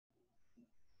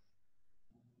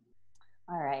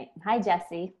All right. Hi,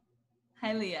 Jesse.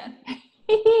 Hi, Leah.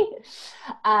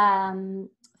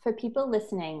 For people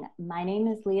listening, my name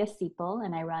is Leah Siepel,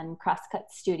 and I run Crosscut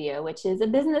Studio, which is a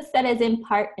business that is in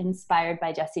part inspired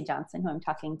by Jesse Johnson, who I'm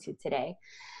talking to today.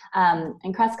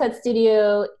 And Crosscut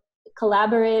Studio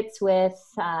collaborates with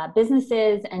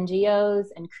businesses, NGOs,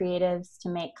 and creatives to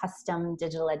make custom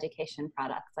digital education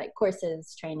products like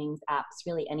courses, trainings, apps,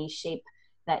 really any shape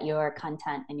that your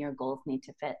content and your goals need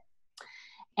to fit.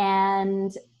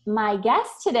 And my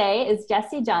guest today is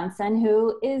Jesse Johnson,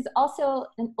 who is also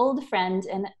an old friend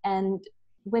and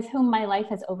with whom my life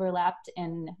has overlapped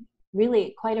in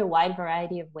really quite a wide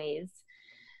variety of ways.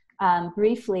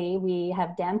 Briefly, we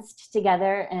have danced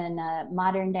together in a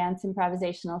modern dance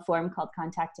improvisational form called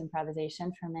contact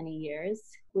improvisation for many years.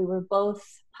 We were both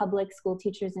public school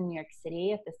teachers in New York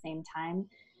City at the same time.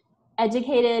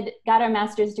 Educated, got our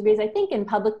master's degrees, I think, in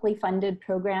publicly funded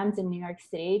programs in New York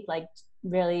City, like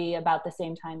really about the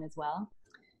same time as well.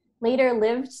 Later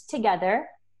lived together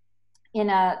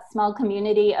in a small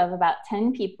community of about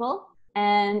 10 people.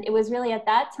 And it was really at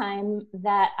that time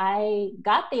that I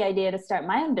got the idea to start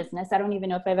my own business. I don't even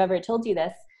know if I've ever told you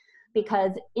this,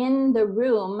 because in the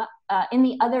room, in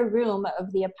the other room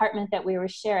of the apartment that we were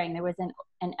sharing, there was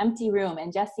an empty room,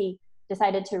 and Jesse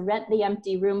decided to rent the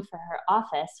empty room for her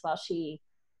office while she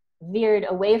veered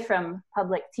away from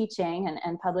public teaching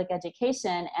and public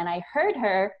education. And I heard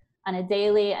her on a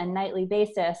daily and nightly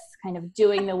basis kind of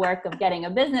doing the work of getting a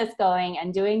business going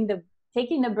and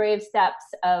taking the brave steps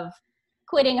of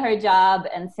quitting her job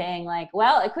and saying like,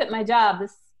 well, I quit my job,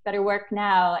 this better work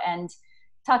now, and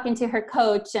talking to her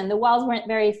coach, and the walls weren't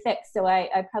very thick, so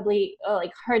I probably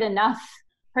heard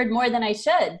more than I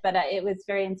should, but it was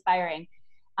very inspiring.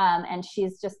 And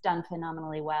she's just done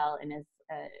phenomenally well and is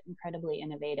incredibly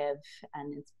innovative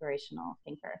and inspirational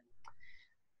thinker.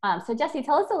 So Jesse,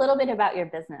 tell us a little bit about your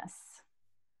business.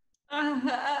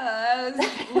 That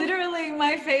was literally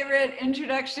my favorite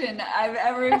introduction I've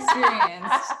ever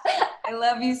experienced. I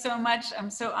love you so much. I'm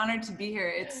so honored to be here.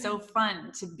 It's so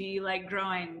fun to be like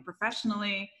growing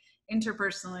professionally,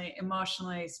 interpersonally,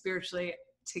 emotionally, spiritually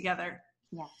together.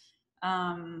 Yeah.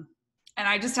 And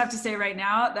I just have to say right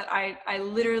now that I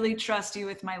literally trust you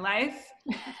with my life.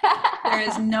 There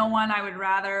is no one I would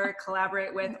rather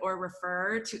collaborate with or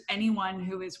refer to anyone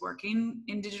who is working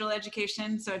in digital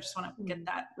education. So I just want to get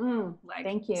that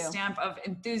thank you. Stamp of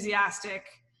enthusiastic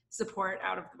support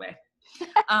out of the way.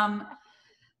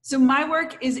 So my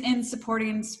work is in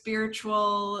supporting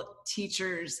spiritual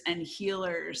teachers and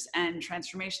healers and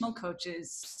transformational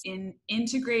coaches in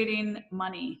integrating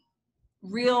money,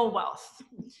 real wealth,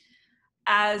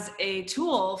 as a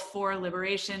tool for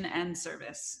liberation and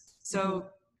service. So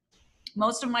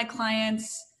most of my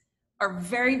clients are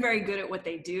very, very good at what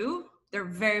they do. They're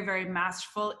very, very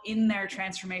masterful in their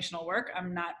transformational work.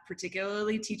 I'm not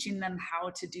particularly teaching them how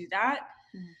to do that,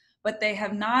 but they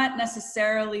have not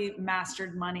necessarily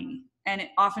mastered money. And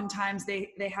oftentimes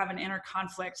they have an inner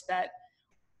conflict that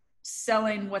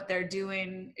selling what they're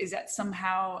doing is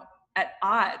somehow at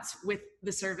odds with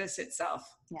the service itself.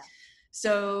 Yeah.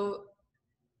 So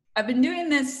I've been doing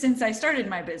this since I started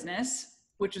my business,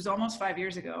 which was almost 5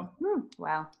 years ago.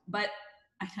 Wow. But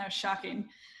I know, shocking.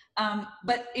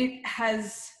 But it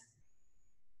has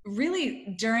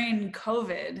really, during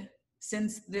COVID,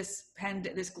 since this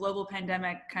global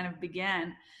pandemic kind of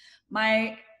began,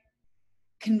 my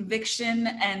conviction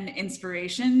and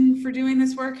inspiration for doing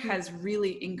this work has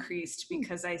really increased,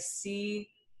 because I see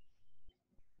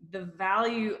the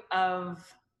value of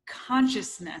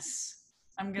consciousness.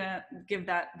 I'm going to give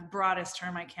that the broadest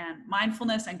term I can.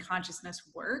 Mindfulness and consciousness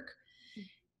work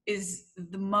is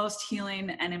the most healing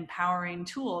and empowering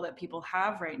tool that people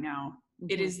have right now.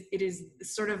 It is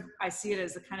sort of, I see it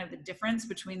as the difference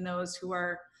between those who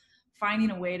are finding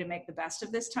a way to make the best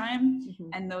of this time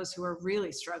and those who are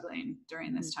really struggling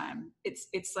during this time.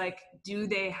 It's like, do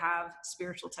they have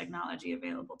spiritual technology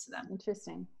available to them?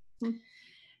 Interesting.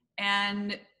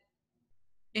 And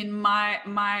in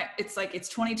my it's like, it's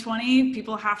 2020.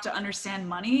 People have to understand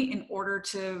money in order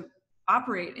to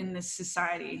operate in this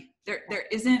society. There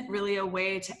isn't really a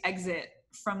way to exit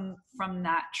from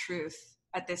that truth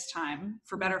at this time,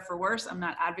 for better or for worse. I'm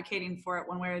not advocating for it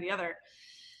one way or the other.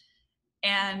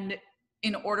 And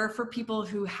in order for people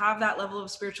who have that level of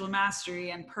spiritual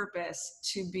mastery and purpose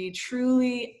to be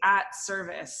truly at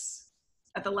service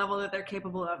at the level that they're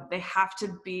capable of, they have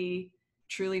to be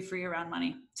truly free around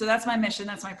money. So that's my mission,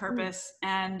 that's my purpose,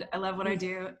 and I love what I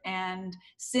do. And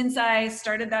since I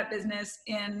started that business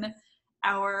in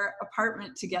our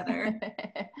apartment together,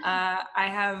 I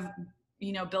have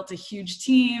built a huge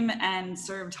team and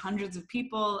served hundreds of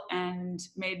people and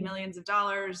made millions of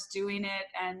dollars doing it,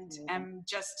 and am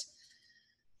just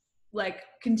like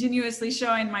continuously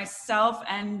showing myself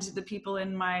and the people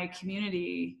in my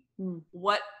community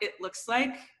what it looks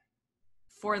like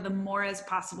for the more as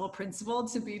possible principle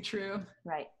to be true.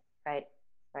 Right.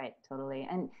 Totally.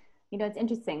 And it's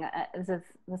interesting.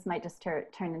 This might just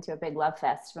turn into a big love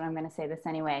fest, but I'm going to say this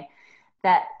anyway,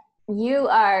 that you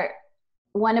are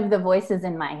one of the voices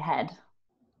in my head.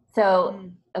 So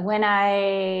when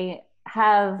I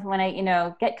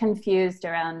get confused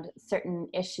around certain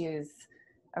issues,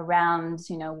 around,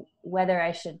 whether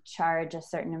I should charge a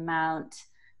certain amount,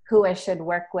 who I should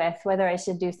work with, whether I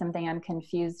should do something I'm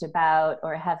confused about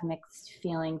or have mixed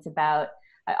feelings about,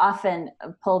 I often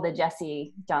pull the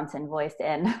Jesse Johnson voice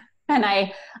in. And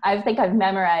I think I've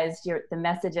memorized the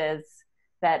messages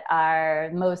that are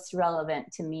most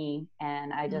relevant to me,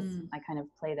 and I kind of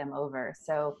play them over.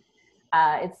 So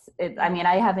I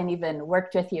haven't even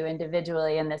worked with you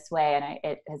individually in this way, and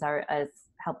it has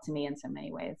helped me in so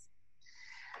many ways.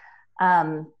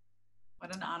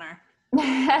 What an honor.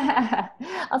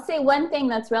 I'll say one thing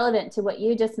that's relevant to what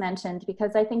you just mentioned,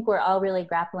 because I think we're all really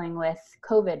grappling with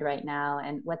COVID right now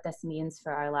and what this means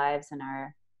for our lives and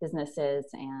our businesses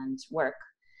and work.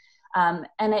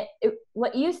 And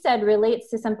what you said relates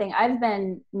to something I've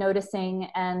been noticing,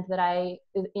 and that I,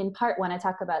 in part, want to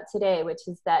talk about today, which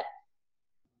is that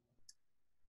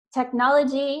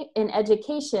technology in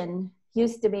education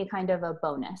used to be kind of a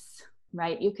bonus,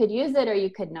 right? You could use it or you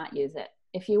could not use it.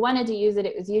 If you wanted to use it,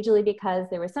 it was usually because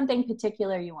there was something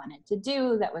particular you wanted to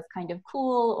do that was kind of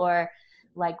cool, or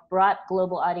like brought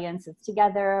global audiences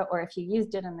together, or if you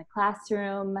used it in the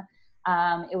classroom,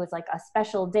 it was like a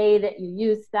special day that you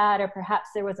used that, or perhaps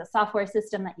there was a software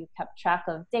system that you kept track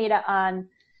of data on.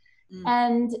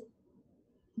 And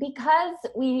because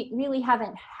we really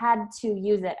haven't had to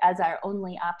use it as our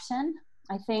only option,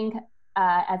 I think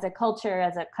as a culture,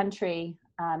 as a country,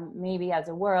 maybe as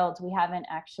a world, we haven't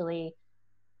actually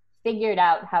figured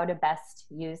out how to best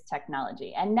use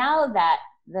technology. And now that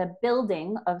the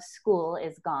building of school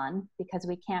is gone, because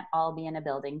we can't all be in a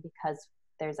building because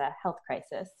there's a health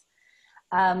crisis,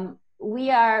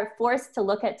 we are forced to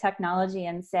look at technology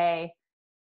and say,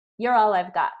 you're all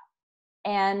I've got.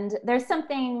 And there's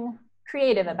something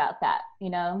creative about that.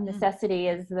 Necessity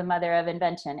is the mother of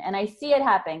invention. And I see it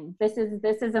happening. This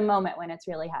is a moment when it's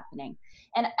really happening.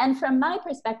 And from my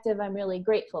perspective, I'm really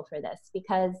grateful for this,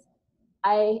 because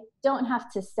I don't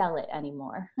have to sell it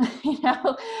anymore.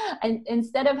 And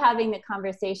instead of having the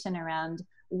conversation around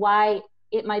why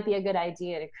it might be a good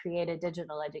idea to create a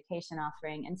digital education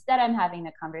offering, instead I'm having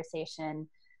the conversation,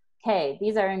 okay,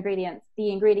 these are the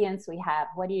ingredients we have.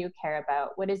 What do you care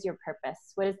about? What is your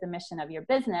purpose? What is the mission of your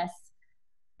business?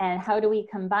 And how do we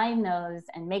combine those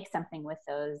and make something with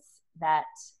those that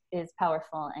is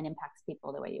powerful and impacts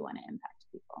people the way you want to impact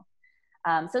people?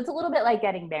 So it's a little bit like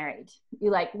getting married. You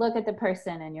like look at the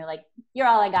person and you're like, you're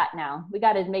all I got now. We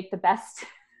got to make the best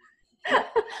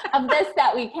of this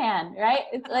that we can, right?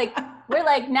 It's like, we're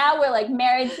like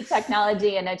married to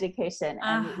technology and education,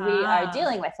 and we are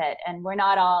dealing with it, and we're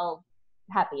not all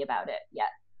happy about it yet.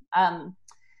 And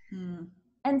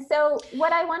so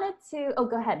what I wanted to,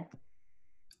 go ahead.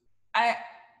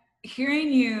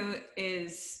 Hearing you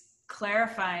is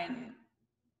clarifying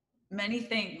many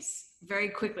things very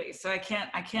quickly. So I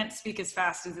can't speak as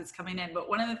fast as it's coming in, but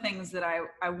one of the things that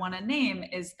I want to name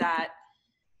is that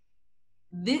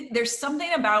there's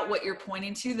something about what you're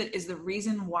pointing to that is the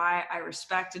reason why I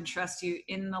respect and trust you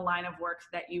in the line of work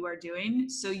that you are doing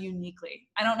so uniquely.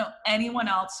 I don't know anyone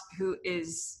else who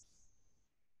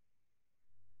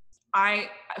I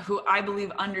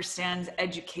believe understands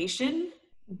education,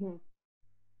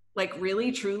 like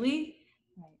really, truly,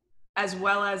 as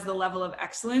well as the level of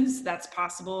excellence that's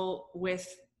possible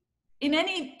in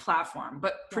any platform,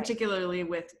 but particularly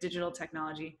with digital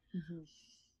technology.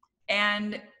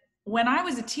 And when I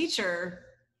was a teacher,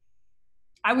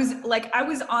 I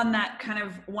was on that kind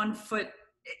of one foot.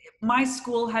 My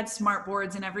school had smart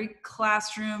boards in every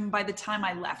classroom by the time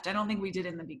I left. I don't think we did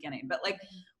in the beginning, but like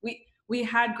we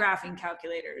had graphing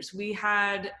calculators. We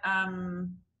had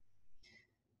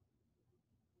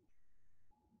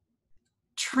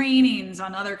trainings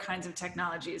on other kinds of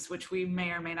technologies, which we may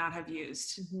or may not have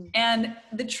used. And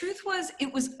the truth was,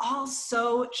 it was all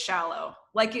so shallow.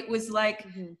 Like it was like,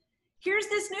 here's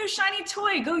this new shiny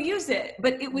toy, go use it.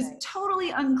 But it was totally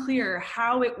unclear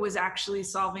how it was actually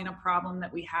solving a problem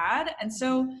that we had. And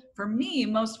so for me,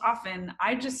 most often,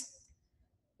 I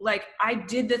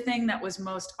did the thing that was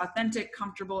most authentic,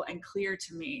 comfortable, and clear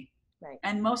to me.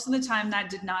 And most of the time that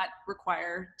did not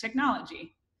require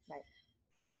technology.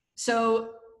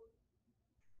 So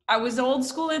I was old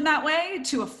school in that way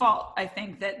to a fault. I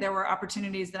think that there were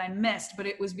opportunities that I missed, but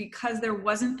it was because there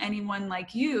wasn't anyone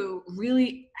like you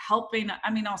really helping. I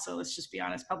mean, also, let's just be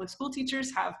honest, public school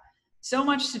teachers have so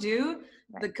much to do.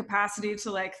 Right. The capacity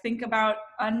to like think about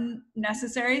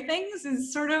unnecessary things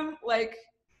is sort of like,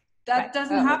 that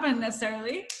doesn't happen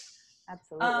necessarily.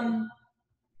 Absolutely.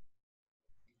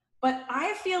 But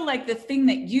I feel like the thing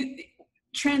that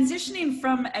transitioning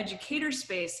from educator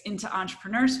space into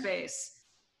entrepreneur space,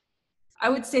 I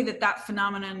would say that that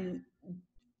phenomenon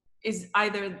is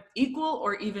either equal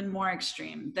or even more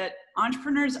extreme, that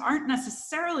entrepreneurs aren't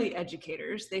necessarily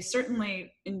educators. They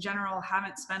certainly, in general,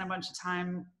 haven't spent a bunch of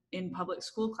time in public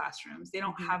school classrooms. They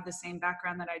don't have the same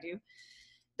background that I do.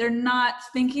 They're not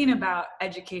thinking about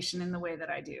education in the way that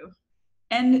I do.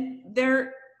 And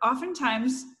they're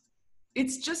oftentimes,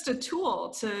 it's just a tool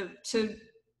to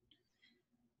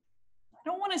I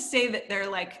don't want to say that they're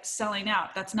like selling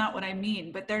out. That's not what I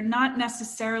mean, but they're not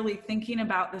necessarily thinking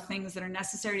about the things that are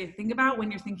necessary to think about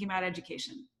when you're thinking about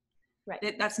education.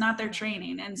 Right. That's not their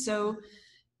training. And so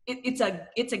it's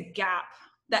a gap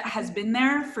that has been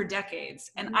there for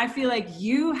decades. And I feel like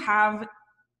you have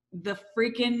the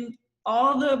freaking,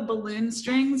 all the balloon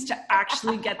strings to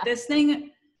actually get this thing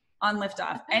on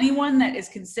liftoff. Anyone that is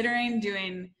considering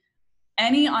doing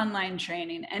any online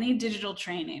training, any digital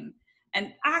training,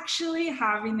 and actually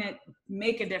having it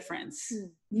make a difference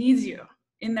needs you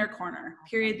in their corner,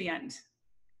 period, the end.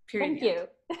 Period. Thank you.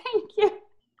 Thank you.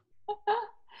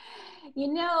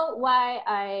 You know what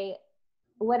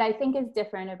I think is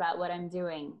different about what I'm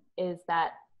doing is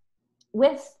that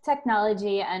with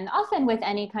technology and often with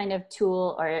any kind of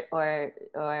tool or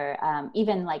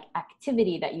even like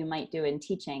activity that you might do in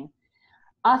teaching,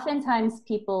 oftentimes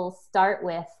people start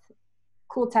with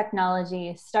cool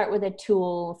technology, start with a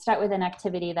tool, start with an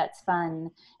activity that's fun,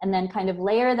 and then kind of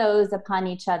layer those upon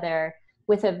each other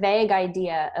with a vague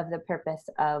idea of the purpose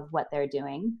of what they're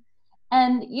doing.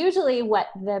 And usually what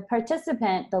the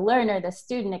participant, the learner, the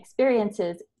student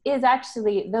experiences is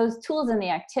actually those tools and the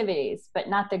activities, but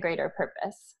not the greater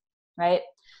purpose, right?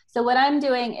 So what I'm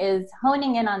doing is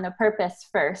honing in on the purpose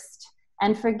first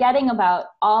and forgetting about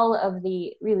all of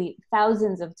the really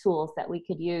thousands of tools that we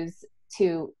could use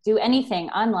to do anything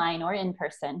online or in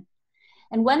person.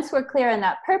 And once we're clear on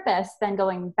that purpose, then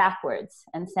going backwards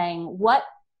and saying, what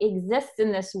exists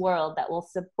in this world that will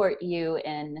support you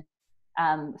in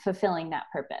fulfilling that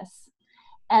purpose?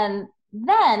 And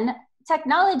then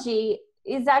technology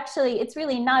is actually, it's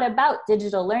really not about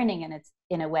digital learning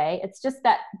in a way. It's just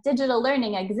that digital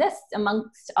learning exists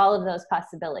amongst all of those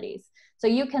possibilities. So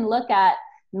you can look at,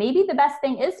 maybe the best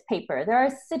thing is paper. There are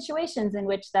situations in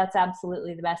which that's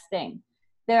absolutely the best thing.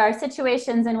 There are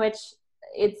situations in which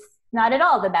it's not at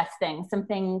all the best thing.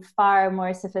 Something far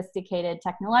more sophisticated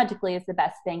technologically is the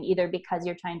best thing, either because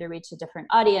you're trying to reach a different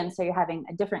audience, or you're having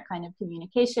a different kind of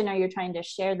communication, or you're trying to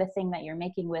share the thing that you're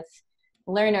making with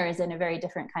learners in a very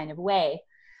different kind of way.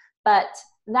 But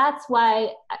that's why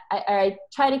I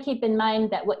try to keep in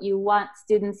mind that what you want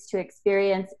students to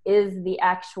experience is the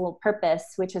actual purpose,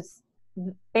 which is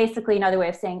basically another way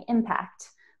of saying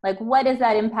impact. Like, what is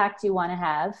that impact you want to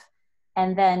have?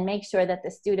 And then make sure that the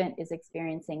student is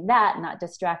experiencing that, not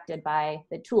distracted by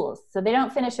the tools. So they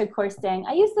don't finish a course saying,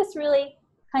 I use this really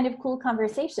kind of cool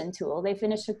conversation tool. They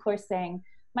finish a course saying,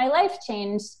 my life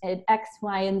changed in X,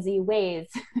 Y, and Z ways.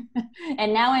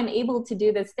 And now I'm able to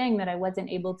do this thing that I wasn't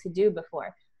able to do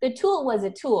before. The tool was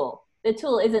a tool. The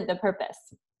tool isn't the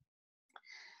purpose.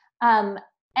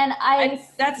 And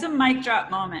that's a mic drop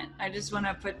moment. I just want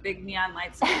to put big neon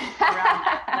lights around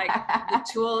that. Like, the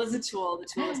tool is a tool. The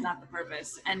tool is not the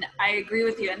purpose. And I agree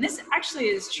with you. And this actually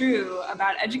is true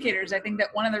about educators. I think that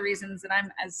one of the reasons that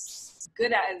I'm as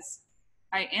good as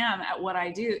I am at what I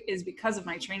do is because of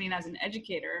my training as an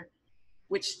educator,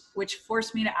 which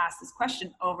forced me to ask this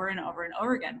question over and over and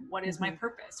over again. What is my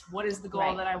purpose? What is the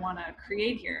goal that I want to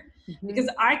create here? Because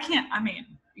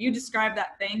you described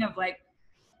that thing of like,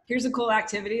 here's a cool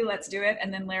activity, let's do it,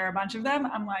 and then layer a bunch of them.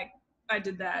 I'm like, I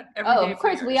did that every day. Oh, of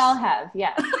course, we all have,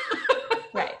 yeah.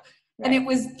 Right. And it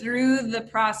was through the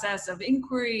process of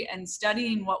inquiry and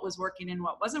studying what was working and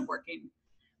what wasn't working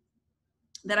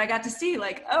that I got to see,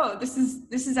 like, oh, this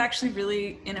is actually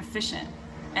really inefficient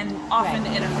and often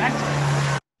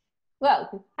ineffective.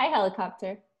 Whoa, hi,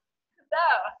 helicopter. So,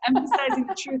 emphasizing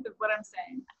the truth of what I'm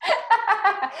saying.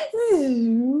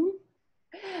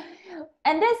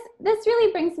 And this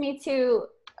really brings me to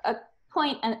a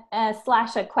point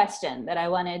slash a question that I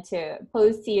wanted to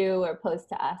pose to you or pose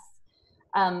to us,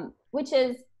 which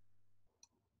is,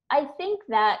 I think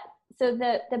that, so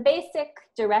the basic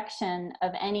direction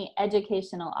of any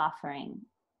educational offering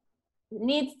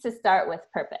needs to start with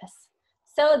purpose,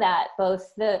 so that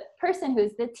both the person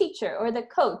who's the teacher or the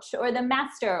coach or the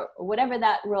master, or whatever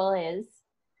that role is,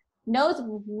 knows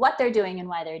what they're doing and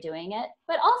why they're doing it,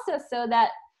 but also so that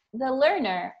the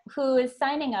learner who is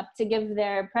signing up to give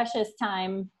their precious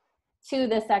time to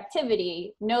this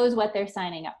activity knows what they're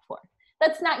signing up for.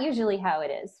 That's not usually how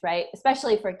it is, right?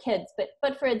 Especially for kids,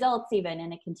 but for adults, even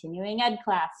in a continuing ed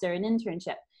class or an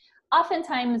internship.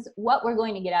 Oftentimes, what we're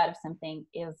going to get out of something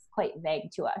is quite vague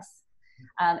to us.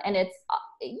 And it's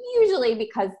usually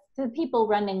because the people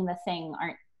running the thing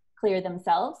aren't clear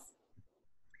themselves.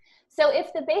 So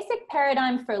if the basic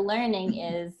paradigm for learning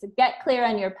is get clear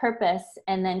on your purpose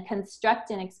and then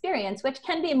construct an experience, which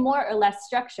can be more or less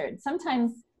structured.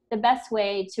 Sometimes the best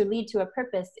way to lead to a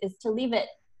purpose is to leave it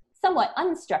somewhat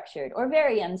unstructured or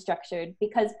very unstructured,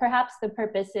 because perhaps the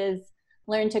purpose is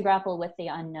learn to grapple with the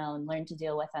unknown, learn to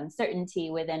deal with uncertainty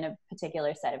within a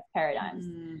particular set of paradigms.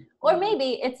 Mm-hmm. Or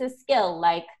maybe it's a skill,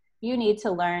 like you need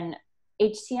to learn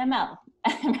HTML,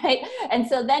 right? And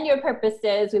so then your purpose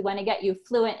is, we want to get you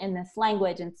fluent in this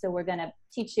language, and so we're going to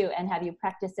teach you and have you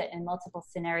practice it in multiple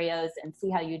scenarios and see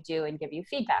how you do and give you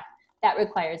feedback. That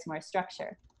requires more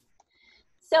structure.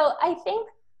 So I think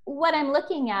what I'm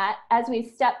looking at as we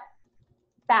step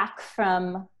back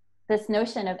from this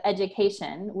notion of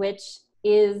education, which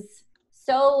is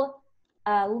so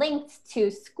linked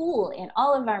to school in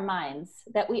all of our minds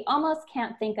that we almost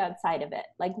can't think outside of it.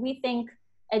 Like, we think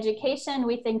education,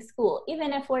 we think school,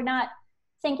 even if we're not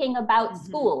thinking about mm-hmm.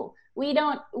 school. We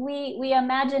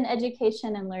imagine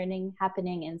education and learning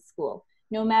happening in school,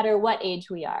 no matter what age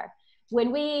we are.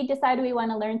 When we decide we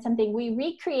want to learn something, we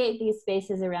recreate these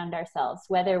spaces around ourselves,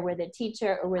 whether we're the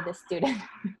teacher or we're the student.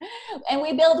 And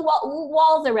we build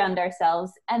walls around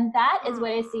ourselves. And that is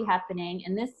what I see happening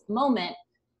in this moment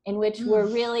in which we're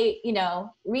really,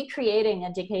 recreating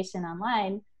education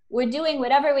online. We're doing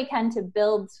whatever we can to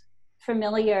build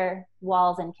familiar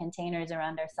walls and containers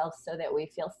around ourselves so that we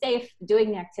feel safe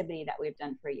doing the activity that we've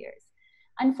done for years.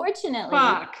 Unfortunately,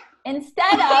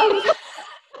 instead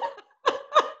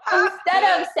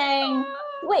of saying,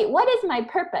 wait, what is my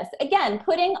purpose? Again,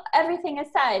 putting everything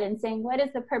aside and saying, what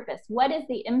is the purpose? What is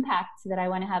the impact that I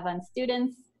want to have on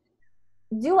students?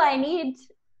 Do I need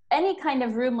any kind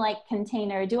of room-like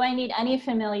container? Do I need any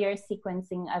familiar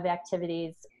sequencing of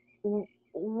activities?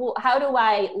 How do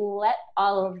I let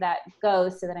all of that go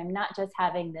so that I'm not just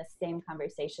having this same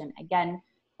conversation again,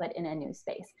 but in a new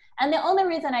space? And the only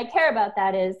reason I care about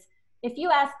that is, if you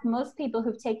ask most people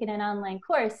who've taken an online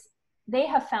course, they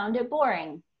have found it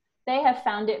boring. They have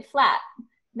found it flat.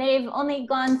 They've only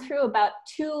gone through about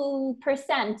 2%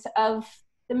 of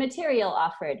the material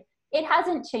offered. It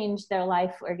hasn't changed their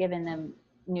life or given them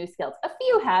new skills. A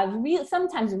few have.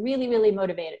 Sometimes really, really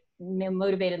motivated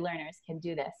learners can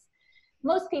do this.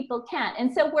 Most people can't.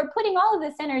 And so we're putting all of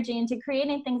this energy into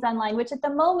creating things online, which at the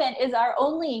moment is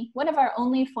one of our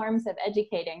only forms of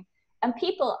educating. And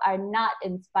people are not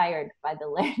inspired by the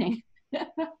learning.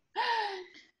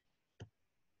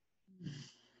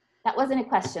 That wasn't a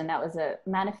question, that was a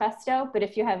manifesto, but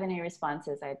if you have any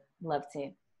responses, I'd love to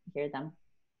hear them.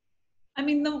 I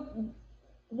mean,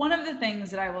 one of the things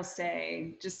that I will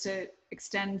say, just to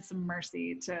extend some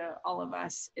mercy to all of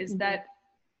us, is mm-hmm. that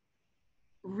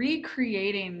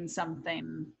recreating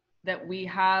something that we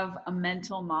have a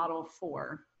mental model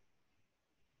for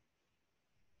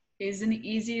is an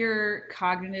easier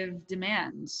cognitive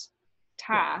demand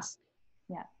task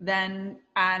than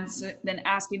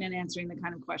asking and answering the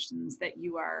kind of questions that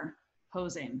you are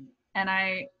posing. And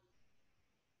I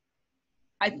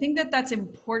think that that's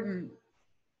important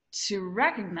to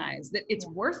recognize, that it's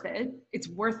worth it. It's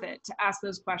worth it to ask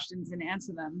those questions and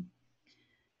answer them.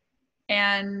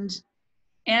 And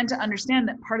to understand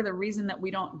that part of the reason that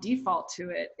we don't default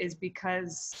to it is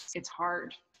because it's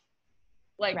hard.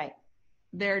 Like,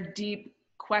 they're deep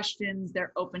questions,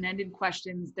 they're open-ended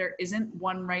questions. There isn't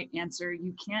one right answer.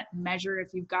 You can't measure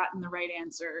if you've gotten the right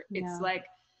answer. It's like,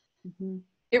 mm-hmm.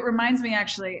 It reminds me,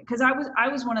 actually, because I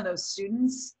was one of those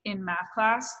students in math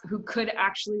class who could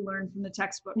actually learn from the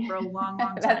textbook for a long,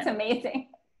 long time. That's amazing.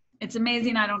 It's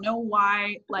amazing. I don't know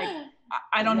why. Like,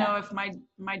 I don't know if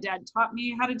my dad taught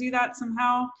me how to do that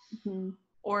somehow, mm-hmm.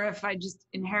 or if I just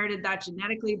inherited that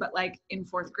genetically. But like in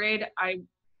 4th grade, I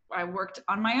worked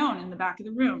on my own in the back of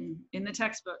the room in the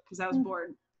textbook because I was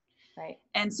bored. Right.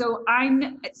 And so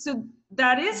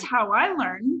that is how I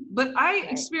learn, but I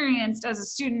experienced as a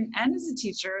student and as a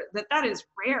teacher that is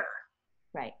rare.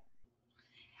 Right.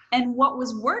 And what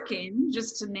was working,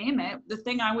 just to name it, the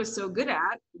thing I was so good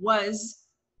at was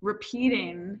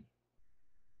repeating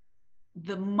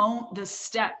the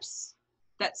steps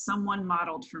that someone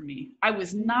modeled for me. I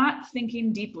was not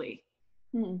thinking deeply.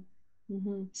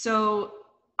 Mm-hmm. So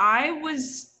I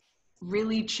was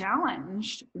really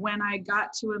challenged when I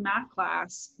got to a math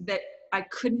class that I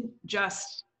couldn't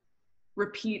just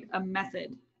repeat a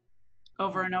method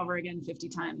over and over again 50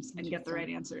 times and get the right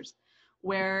answers,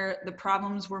 where the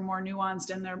problems were more nuanced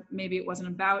and maybe it wasn't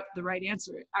about the right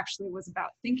answer. It actually was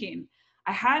about thinking.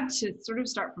 I had to sort of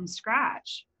start from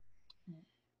scratch.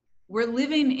 We're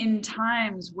living in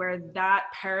times where that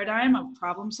paradigm of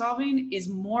problem solving is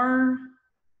more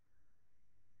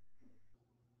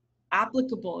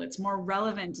applicable, it's more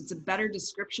relevant, it's a better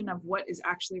description of what is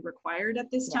actually required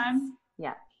at this time.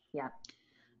 Yeah.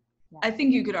 I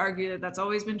think you could argue that that's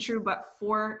always been true, but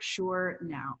for sure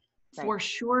now. Right. For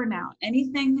sure now.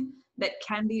 Anything that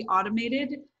can be automated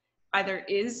either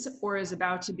is or is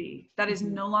about to be. That is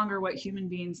no longer what human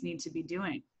beings need to be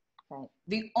doing. Right.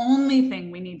 The only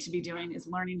thing we need to be doing is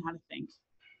learning how to think,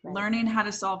 right. learning how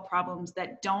to solve problems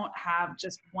that don't have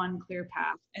just one clear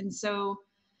path. And so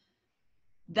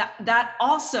that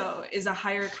also is a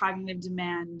higher cognitive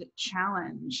demand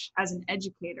challenge as an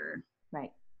educator.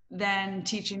 Right. Than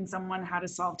teaching someone how to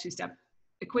solve two-step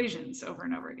equations over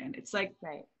and over again. It's like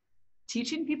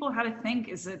teaching people how to think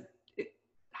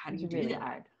how do you do really that?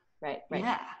 hard. Right.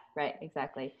 Yeah. Right,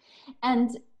 exactly.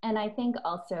 And I think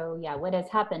also, what has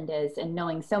happened is, and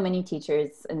knowing so many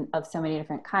teachers of so many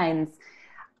different kinds,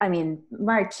 I mean,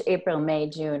 March, April, May,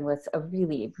 June was a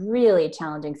really, really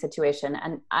challenging situation.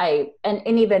 And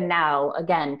even now,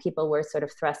 again, people were sort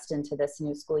of thrust into this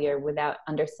new school year without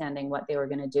understanding what they were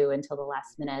going to do until the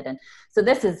last minute. And so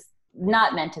this is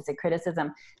not meant as a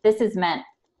criticism. This is meant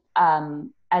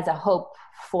as a hope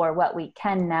for what we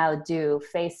can now do,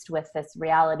 faced with this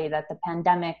reality that the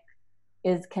pandemic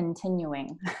is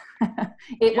continuing.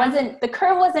 The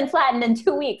curve wasn't flattened in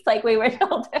 2 weeks like we were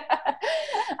told.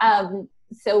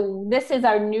 So this is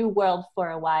our new world for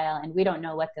a while, and we don't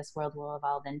know what this world will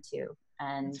evolve into.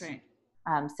 And that's right.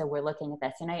 So we're looking at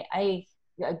this, and I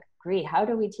agree. How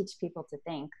do we teach people to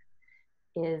think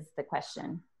is the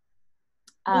question.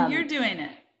 Well, you're doing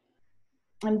it.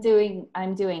 I'm doing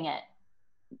it.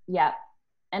 Yeah.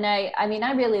 And I mean,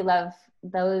 I really love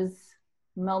those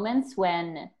moments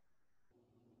when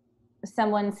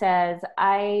someone says,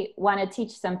 I want to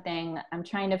teach something, I'm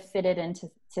trying to fit it into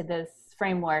this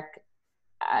framework.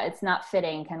 It's not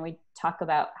fitting. Can we talk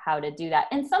about how to do that?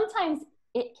 And sometimes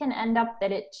it can end up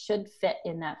that it should fit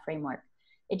in that framework.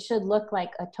 It should look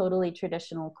like a totally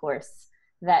traditional course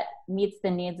that meets the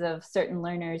needs of certain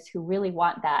learners who really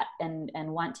want that and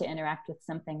want to interact with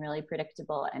something really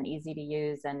predictable and easy to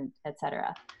use, and et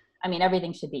cetera. I mean,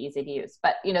 everything should be easy to use,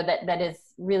 but that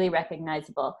is really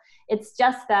recognizable. It's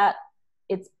just that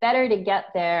it's better to get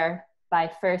there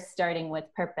by first starting with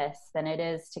purpose than it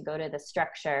is to go to the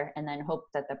structure and then hope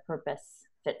that the purpose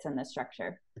fits in the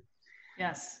structure.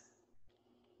 Yes.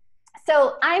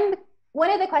 So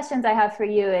one of the questions I have for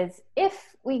you is,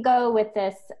 if we go with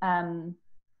this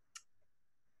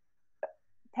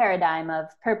paradigm of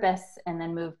purpose and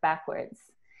then move backwards,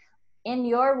 in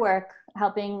your work,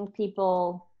 helping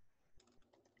people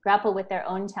grapple with their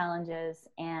own challenges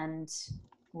and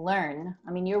learn,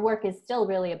 I mean, your work is still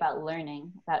really about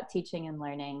learning, about teaching and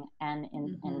learning, and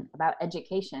about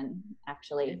education,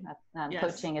 actually. Yes.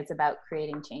 Coaching is about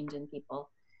creating change in people.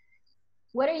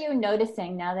 What are you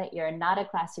noticing now that you're not a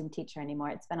classroom teacher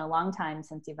anymore? It's been a long time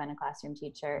since you've been a classroom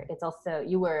teacher. It's also,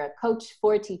 you were a coach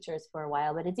for teachers for a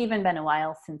while, but it's even been a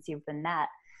while since you've been that.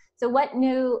 So what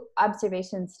new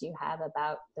observations do you have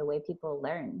about the way people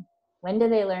learn? When do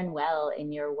they learn well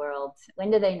in your world? When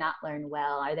do they not learn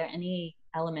well? Are there any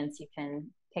elements you can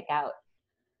pick out?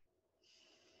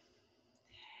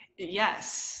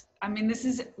 Yes. I mean, this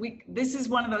is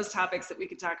one of those topics that we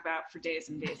could talk about for days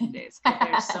and days and days.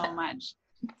 There's so much.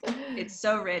 It's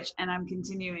so rich, and I'm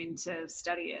continuing to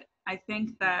study it. I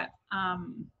think that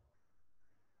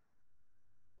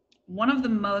one of the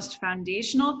most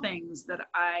foundational things that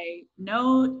I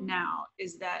know now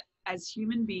is that as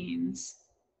human beings,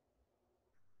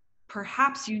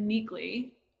 perhaps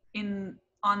uniquely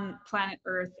on planet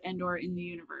Earth and or in the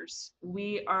universe,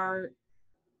 we are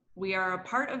a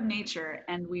part of nature,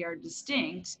 and we are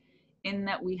distinct in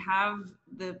that we have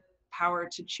the power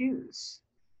to choose.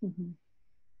 Mm-hmm.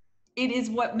 It is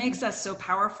what makes us so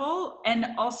powerful, and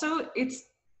also it's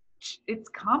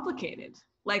complicated.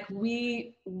 Like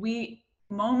we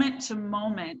moment to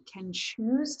moment can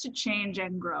choose to change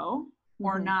and grow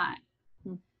or not.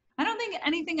 Mm-hmm. I don't think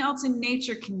anything else in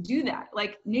nature can do that.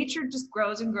 Like nature just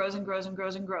grows and grows and grows and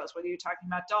grows and grows, whether you're talking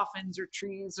about dolphins or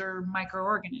trees or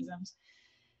microorganisms.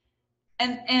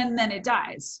 And then it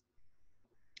dies.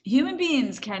 human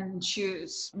beings can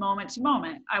choose moment to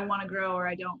moment. I want to grow or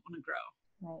I don't want to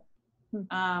grow.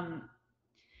 Right.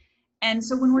 And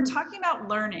so when we're talking about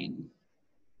learning,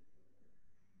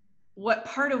 what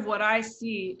part of what I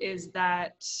see is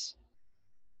that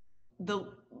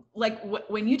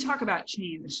when you talk about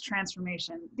change,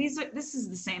 transformation, this is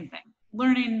the same thing.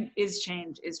 Learning is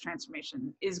change, is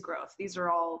transformation, is growth. These are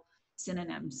all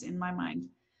synonyms in my mind.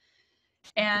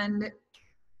 And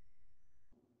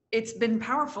it's been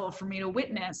powerful for me to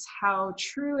witness how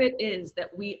true it is that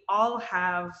we all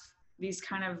have these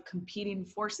kind of competing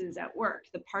forces at work.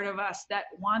 The part of us that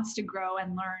wants to grow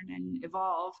and learn and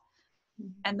evolve,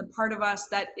 and the part of us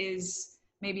that is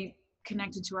maybe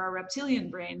connected to our reptilian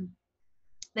brain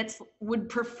that would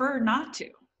prefer not to,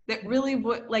 that really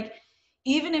would, like,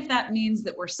 even if that means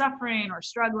that we're suffering or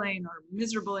struggling or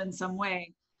miserable in some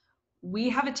way, we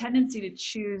have a tendency to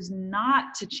choose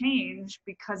not to change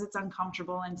because it's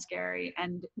uncomfortable and scary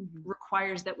and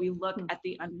requires that we look at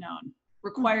the unknown,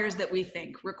 requires that we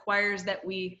think, requires that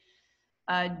we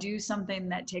do something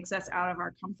that takes us out of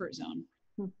our comfort zone.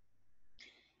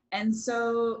 And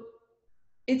so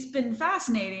it's been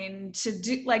fascinating to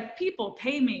do, like, people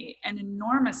pay me an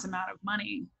enormous amount of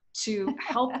money to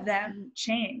help them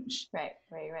change. Right.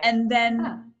 And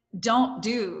then don't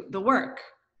do the work.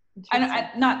 I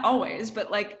not always,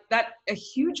 but like that, a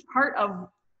huge part of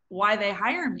why they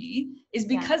hire me is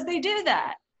because they do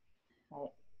that.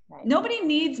 Right. Nobody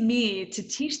needs me to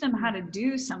teach them how to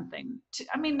do something.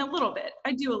 I mean, a little bit.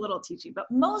 I do a little teaching,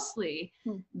 but mostly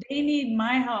they need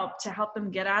my help to help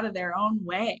them get out of their own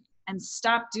way and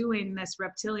stop doing this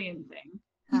reptilian thing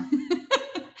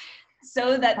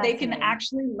so that they can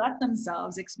actually let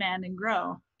themselves expand and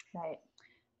grow. Right.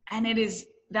 And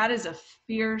that is a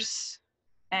fierce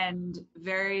and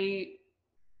very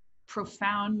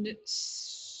profound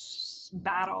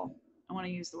battle. I want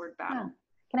to use the word battle.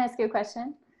 Can I ask you a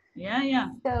question? Yeah.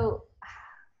 So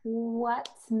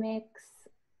what's the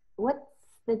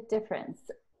difference,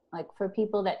 like, for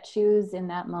people that choose in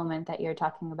that moment that you're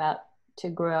talking about to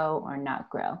grow or not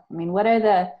grow? I mean, what are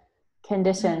the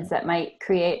conditions that might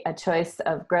create a choice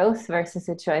of growth versus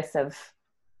a choice of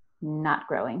not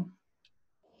growing?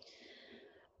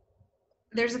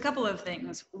 There's a couple of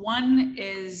things. One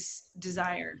is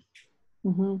desire.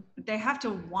 They have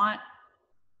to want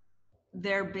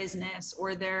their business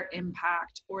or their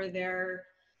impact or their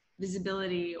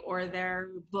visibility or their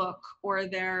book or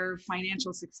their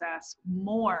financial success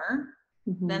more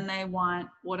than they want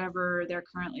whatever they're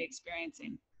currently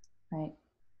experiencing. Right.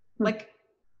 Like,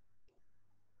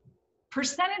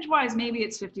 percentage wise, maybe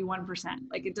it's 51%.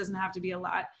 Like, it doesn't have to be a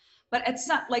lot, but it's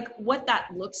not like, what that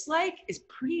looks like is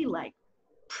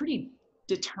pretty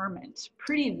determined,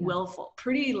 pretty willful,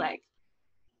 pretty, like,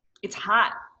 it's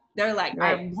hot. They're like,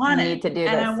 I want it, and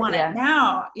I want it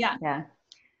now. Yeah.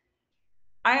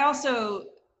 I also,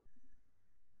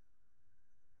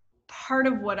 part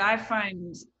of what I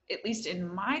find, at least in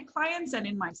my clients and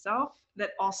in myself,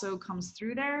 that also comes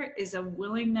through there is a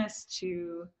willingness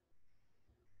to,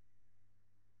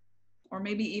 or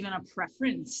maybe even a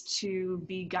preference to,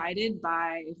 be guided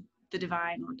by the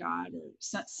divine or God or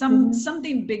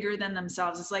something bigger than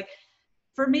themselves. It's like,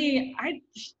 for me,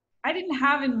 I didn't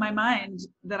have in my mind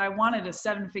that I wanted a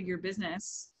 7-figure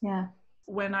business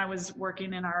when I was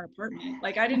working in our apartment.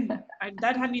 Like,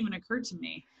 that hadn't even occurred to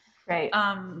me. Right.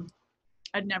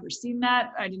 I'd never seen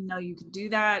that. I didn't know you could do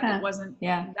that. It wasn't,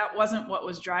 that wasn't what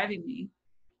was driving me.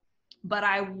 But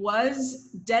I was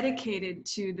dedicated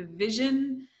to the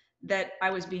vision that I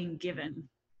was being given,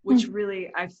 which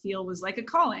really I feel was like a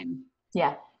calling.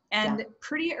 Yeah. And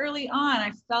pretty early on,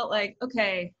 I felt like,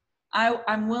 okay,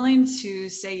 I'm willing to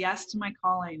say yes to my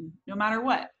calling, no matter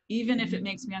what, even if it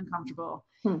makes me uncomfortable,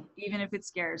 even if it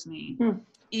scares me,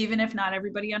 even if not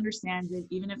everybody understands it,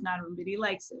 even if not everybody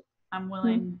likes it. I'm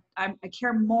willing. I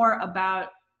care more about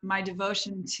my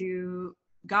devotion to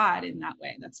God in that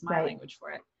way. That's my language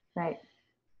for it. Right.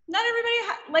 Not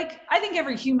everybody, I think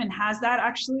every human has that,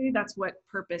 actually. That's what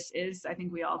purpose is. I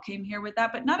think we all came here with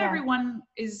that, but not everyone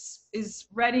is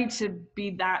ready to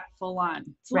be that full on.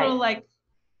 It's a little like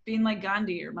being like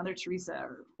Gandhi or Mother Teresa.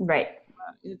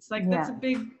 It's like,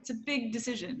 it's a big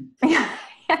decision.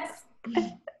 Yes.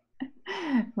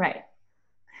 Right.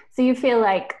 So you feel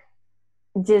like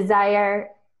desire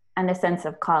and a sense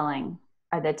of calling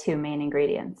are the two main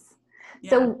ingredients.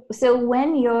 So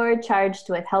when you're charged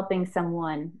with helping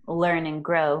someone learn and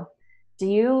grow, do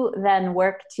you then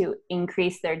work to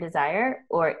increase their desire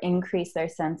or increase their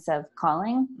sense of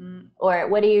calling? Or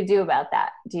what do you do about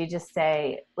that? Do you just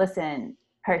say, listen,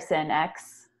 person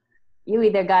X, you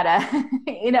either gotta,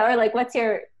 or like, what do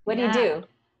you do?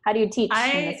 How do you teach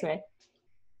in this way?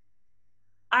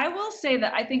 I will say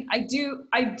that I think I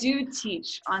do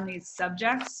teach on these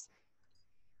subjects,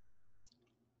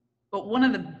 but one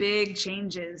of the big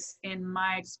changes in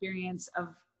my experience of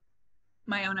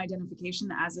my own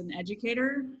identification as an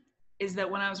educator is that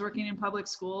when I was working in public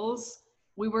schools,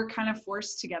 we were kind of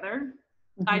forced together.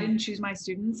 Mm-hmm. I didn't choose my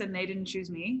students and they didn't choose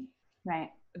me. Right.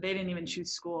 They didn't even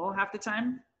choose school half the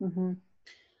time. Mm-hmm.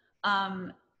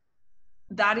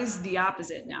 That is the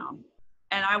opposite now.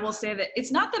 And I will say that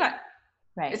it's not that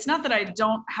I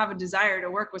don't have a desire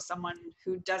to work with someone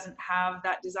who doesn't have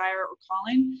that desire or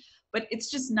calling, but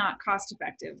it's just not cost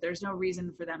effective. There's no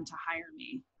reason for them to hire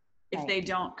me if they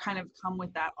don't kind of come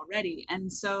with that already.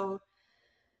 And so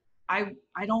I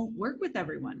don't work with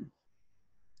everyone.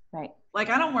 Right. Like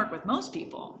I don't work with most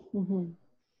people. Mm-hmm.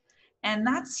 And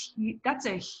that's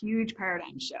a huge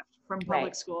paradigm shift from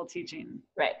public school teaching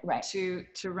to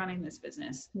running this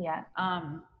business. Yeah.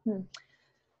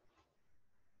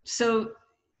 So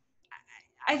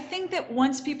I think that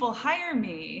once people hire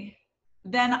me,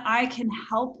 then I can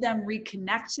help them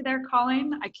reconnect to their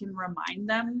calling. I can remind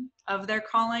them of their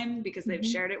calling because they've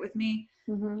shared it with me.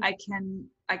 Mm-hmm.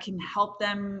 I can help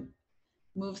them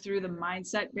move through the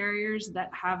mindset barriers that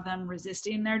have them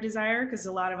resisting their desire, because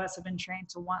a lot of us have been trained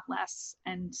to want less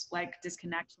and like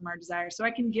disconnect from our desire. So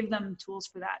I can give them tools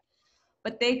for that.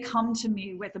 But they come to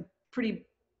me with a pretty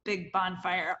big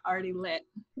bonfire already lit.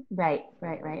 Right.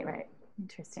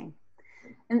 Interesting.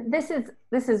 And this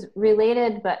is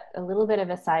related, but a little bit of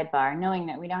a sidebar, knowing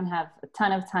that we don't have a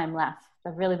ton of time left.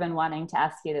 I've really been wanting to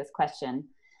ask you this question.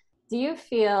 Do you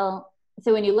feel,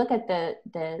 so when you look at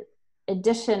the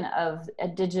addition of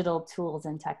digital tools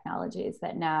and technologies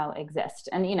that now exist,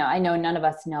 and I know none of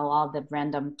us know all the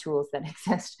random tools that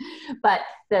exist, but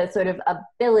the sort of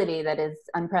ability that is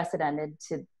unprecedented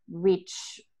to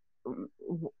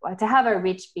have our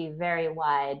reach be very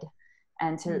wide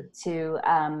and to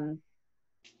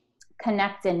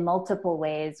connect in multiple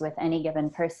ways with any given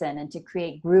person and to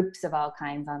create groups of all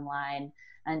kinds online,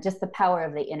 and just the power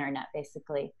of the internet,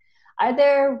 basically. Are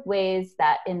there ways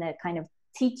that in the kind of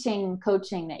teaching,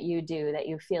 coaching that you do, that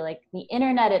you feel like the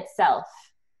internet itself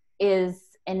is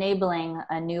enabling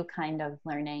a new kind of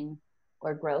learning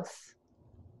or growth?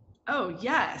 Oh,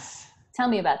 yes. Tell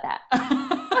me about that.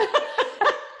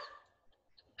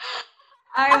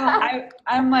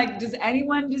 I'm like, does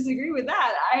anyone disagree with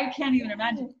that? I can't even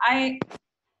imagine.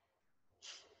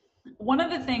 One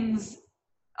of the things,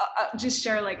 I'll just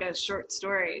share like a short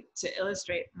story to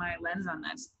illustrate my lens on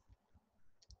this.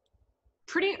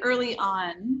 Pretty early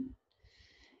on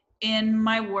in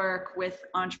my work with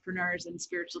entrepreneurs and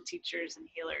spiritual teachers and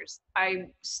healers, I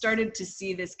started to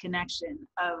see this connection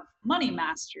of money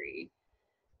mastery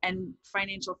and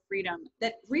financial freedom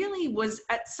that really was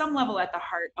at some level at the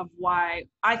heart of why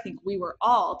I think we were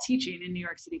all teaching in New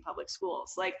York City public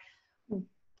schools. Like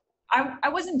I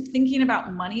wasn't thinking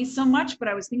about money so much, but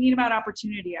I was thinking about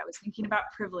opportunity. I was thinking about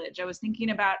privilege. I was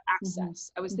thinking about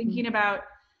access. I was thinking about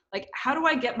like, how do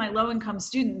I get my low income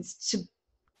students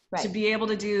to be able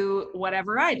to do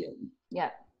whatever I did?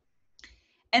 Yeah.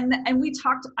 And we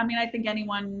talked, I mean, I think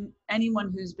anyone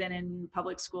who's been in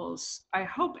public schools, I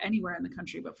hope anywhere in the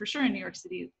country, but for sure in New York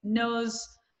City, knows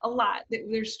a lot.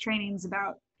 There's trainings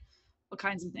about all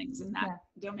kinds of things in that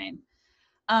domain.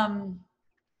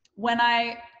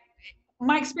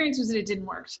 My experience was that it didn't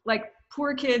work. Like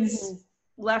poor kids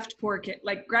left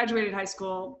like graduated high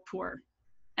school poor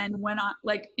and went on,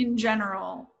 like in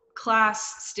general,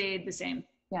 class stayed the same.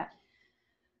 Yeah.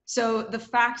 So the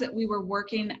fact that we were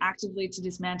working actively to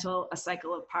dismantle a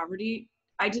cycle of poverty,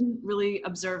 I didn't really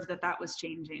observe that was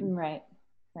changing. Right.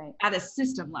 At a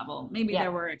system level, maybe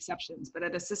there were exceptions, but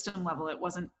at a system level,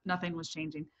 nothing was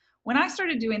changing. When I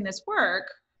started doing this work,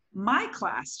 my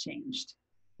class changed.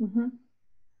 Mm-hmm.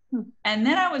 And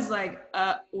then I was like,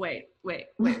 wait.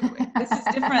 This is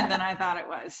different than I thought it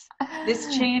was.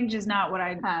 This change is not what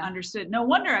I understood. No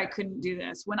wonder I couldn't do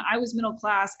this when I was middle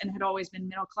class and had always been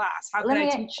middle class. How could I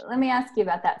teach? Let me ask you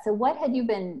about that. So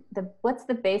what's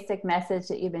the basic message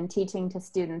that you've been teaching to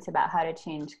students about how to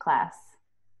change class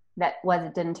that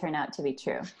didn't turn out to be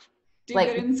true? Do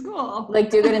good in school. Like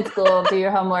do good in school, do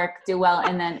your homework, do well,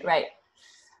 and then, right.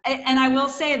 And I will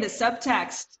say the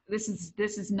subtext, this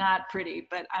is not pretty,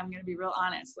 but I'm going to be real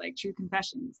honest, like true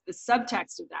confessions. The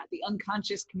subtext of that, the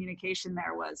unconscious communication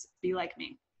there was, be like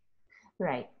me.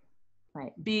 Right.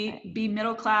 Be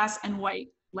middle class and white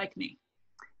like me.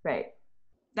 Right.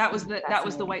 That was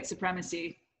the white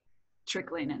supremacy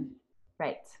trickling in.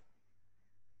 Right.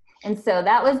 And so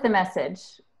that was the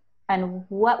message. And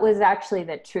what was actually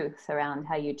the truth around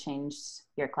how you changed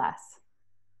your class?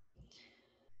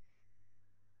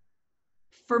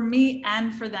 For me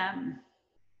and for them,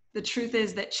 the truth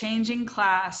is that changing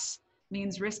class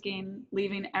means risking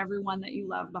leaving everyone that you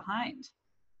love behind.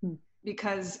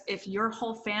 Because if your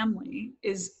whole family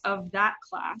is of that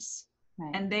class,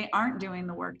 right, and they aren't doing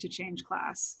the work to change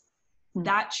class,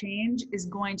 that change is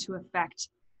going to affect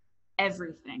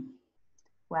everything.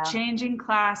 Wow. Changing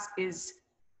class is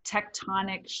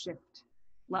tectonic shift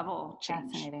level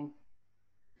change. Fascinating.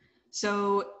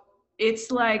 So it's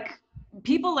like,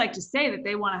 people like to say that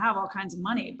they want to have all kinds of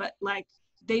money, but like,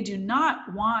 they do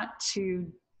not want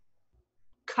to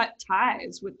cut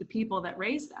ties with the people that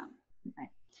raise them. Right.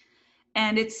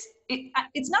 And it's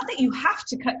not that you have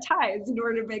to cut ties in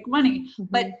order to make money,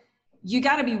 but you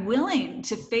got to be willing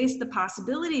to face the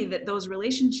possibility that those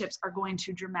relationships are going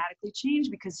to dramatically change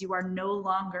because you are no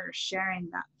longer sharing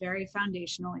that very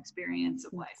foundational experience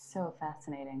of life. So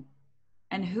fascinating.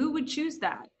 And who would choose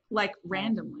that? Like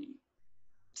randomly?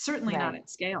 Certainly right. not at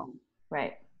scale.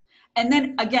 Right. And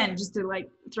then again, just to like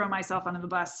throw myself under the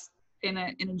bus in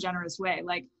a generous way,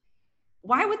 like,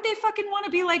 why would they fucking want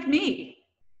to be like me?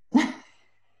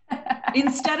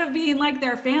 Instead of being like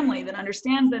their family that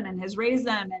understands them and has raised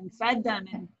them and fed them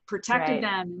and protected right.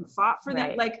 them and fought for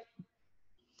them, like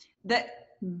that.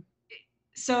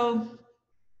 So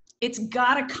it's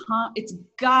got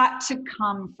to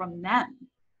come from them.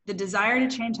 The desire to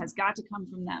change has got to come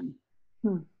from them.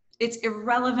 It's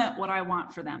irrelevant what I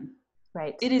want for them.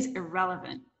 Right. It is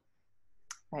irrelevant.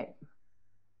 Right.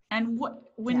 And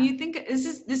when you think, this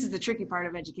is the tricky part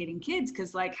of educating kids,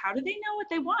 because like, how do they know what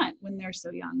they want when they're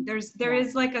so young? There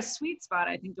is like a sweet spot,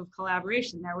 I think, of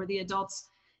collaboration there, where the adults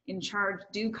in charge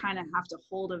do kind of have to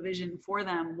hold a vision for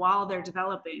them while they're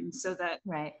developing, so that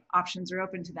options are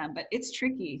open to them. But it's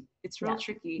tricky. It's real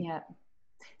tricky. Yeah.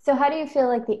 So how do you feel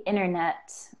like the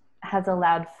internet has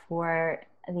allowed for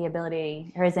the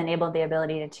ability, or has enabled the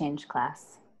ability to change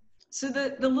class? So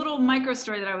the little micro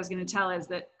story that I was going to tell is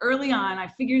that early on, I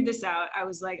figured this out. I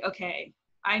was like, okay,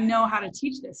 I know how to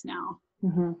teach this now.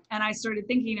 And I started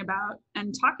thinking about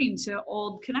and talking to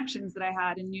old connections that I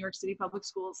had in New York City public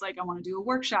schools. Like, I want to do a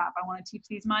workshop. I want to teach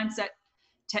these mindset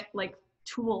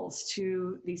tools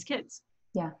to these kids.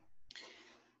 Yeah.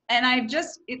 And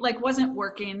it like wasn't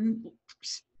working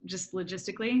just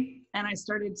logistically. And I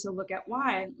started to look at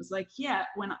why. And it was like, yeah,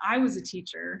 when I was a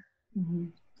teacher,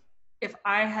 if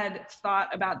I had thought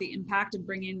about the impact of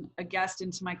bringing a guest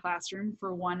into my classroom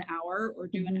for 1 hour or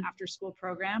do an after school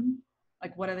program,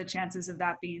 like, what are the chances of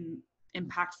that being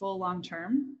impactful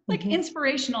long-term? Like,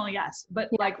 inspirational, yes, but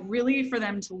like really for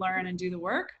them to learn and do the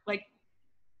work, like,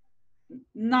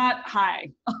 not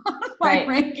high on my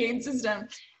ranking system.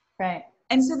 Right.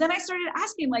 And so then I started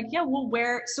asking, like, yeah, well,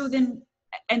 where, so then,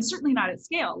 and certainly not at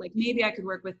scale, like maybe I could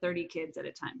work with 30 kids at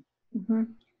a time.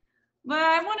 But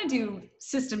I want to do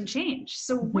system change.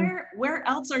 So where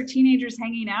else are teenagers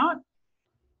hanging out?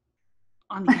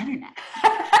 On the internet.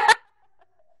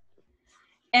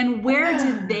 And where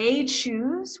do they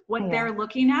choose what they're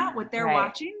looking at, what they're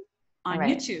watching? On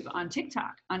YouTube, on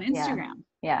TikTok, on Instagram.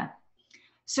 Yeah.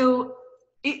 So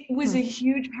it was a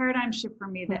huge paradigm shift for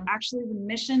me, that actually the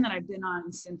mission that I've been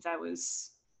on since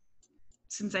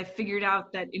I figured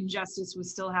out that injustice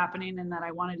was still happening and that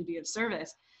I wanted to be of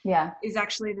service, is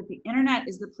actually that the internet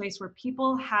is the place where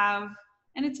people have,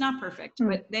 and it's not perfect,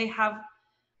 but they have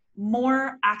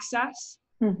more access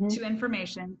to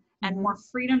information and more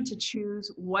freedom to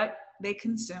choose what they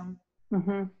consume.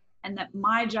 And that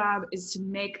my job is to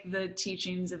make the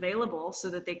teachings available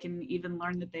so that they can even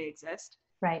learn that they exist.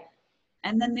 Right.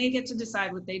 And then they get to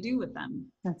decide what they do with them.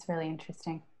 That's really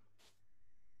interesting.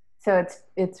 So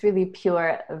it's really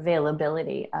pure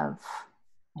availability of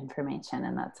information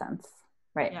in that sense.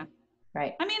 Right. Yeah.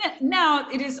 Right. I mean, now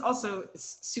it is also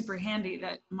super handy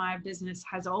that my business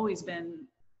has always been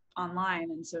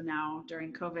online. And so now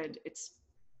during COVID,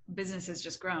 business has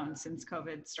just grown since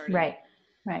COVID started. Right.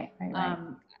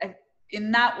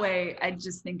 In that way, I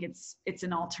just think it's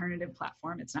an alternative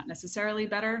platform. It's not necessarily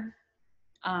better.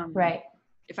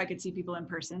 If I could see people in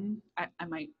person, I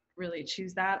might really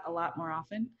choose that a lot more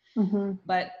often.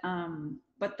 But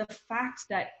the fact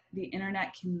that the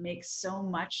internet can make so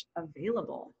much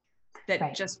available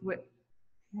that just what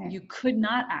you could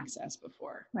not access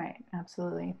before. Right.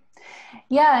 Absolutely.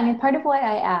 Yeah. I mean, part of why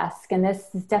I ask, and this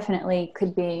is definitely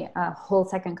could be a whole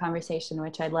second conversation,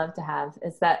 which I'd love to have,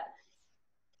 is that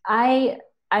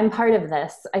I'm part of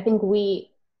this. I think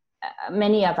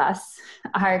many of us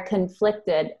are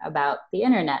conflicted about the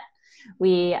internet.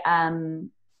 We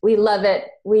love it.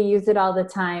 We use it all the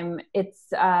time. It's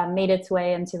made its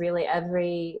way into really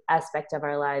every aspect of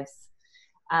our lives.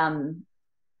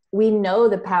 We know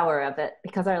the power of it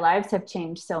because our lives have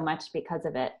changed so much because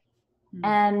of it.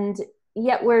 And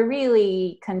yet we're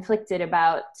really conflicted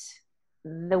about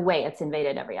the way it's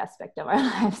invaded every aspect of our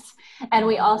lives. And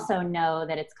we also know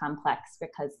that it's complex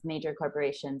because major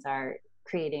corporations are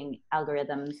creating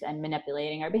algorithms and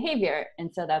manipulating our behavior.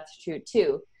 And so that's true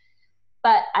too.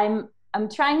 But I'm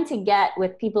trying to get,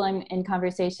 with people I'm in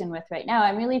conversation with right now,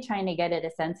 I'm really trying to get at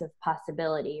a sense of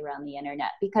possibility around the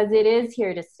internet, because it is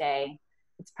here to stay.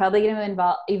 It's probably going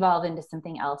to evolve into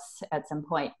something else at some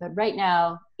point. But right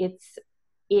now, it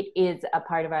is a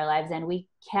part of our lives, and we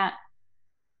can't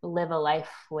live a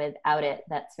life without it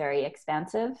that's very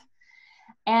expansive.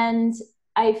 And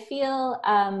I feel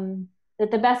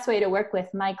that the best way to work with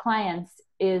my clients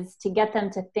is to get them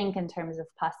to think in terms of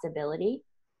possibility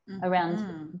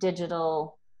around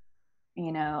digital,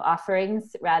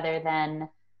 offerings, rather than,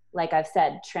 like I've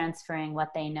said, transferring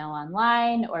what they know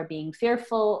online or being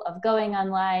fearful of going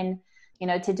online,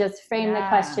 to just frame the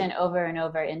question over and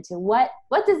over into what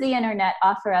does the internet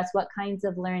offer us? What kinds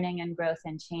of learning and growth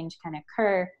and change can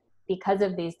occur because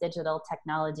of these digital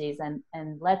technologies?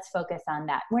 And let's focus on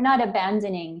that. We're not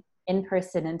abandoning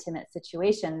in-person intimate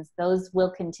situations. Those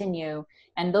will continue,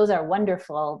 and those are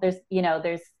wonderful.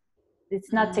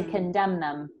 It's not to condemn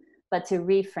them, but to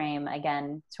reframe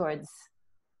again towards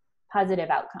positive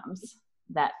outcomes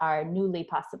that are newly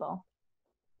possible.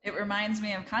 It reminds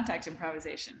me of contact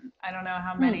improvisation. I don't know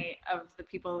how many of the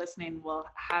people listening will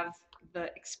have the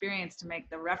experience to make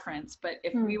the reference, but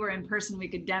if we were in person, we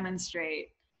could demonstrate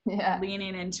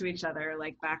leaning into each other,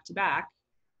 like back to back,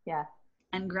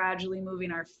 and gradually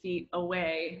moving our feet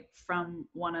away from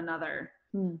one another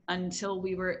until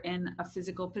we were in a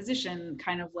physical position,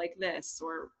 kind of like this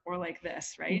or like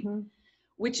this, right?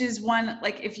 Which is one,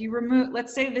 like if you remove,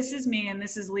 let's say this is me and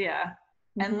this is Leah,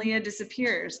 and Leah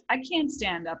disappears. I can't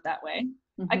stand up that way.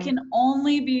 I can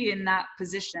only be in that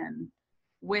position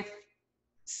with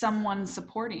someone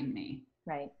supporting me.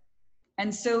 Right.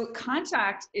 And so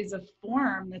contact is a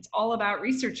form that's all about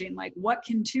researching, like, what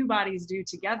can two bodies do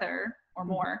together or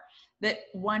more that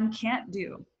one can't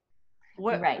do?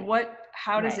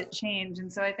 How does it change?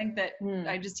 And so I think that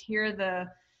I just hear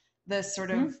the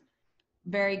sort of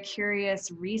very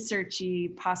curious,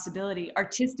 researchy possibility,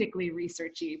 artistically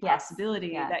researchy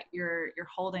possibility that you're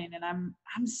holding. And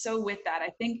I'm so with that. I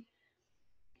think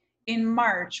in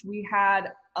March, we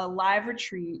had a live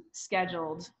retreat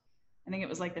scheduled. I think it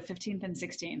was like the 15th and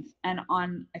 16th. And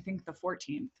on, I think the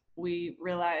 14th, we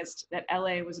realized that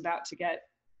LA was about to get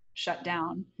shut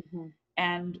down.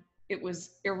 And it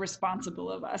was irresponsible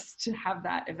of us to have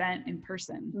that event in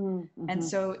person. And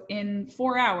so in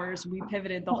 4 hours, we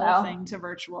pivoted the whole thing to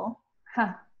virtual.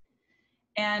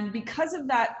 And because of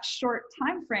that short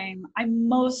time frame, I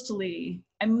mostly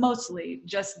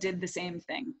just did the same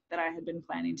thing that I had been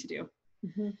planning to do,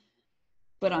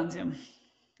 but on Zoom.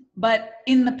 But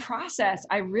in the process,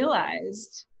 I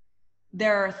realized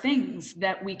there are things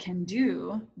that we can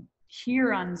do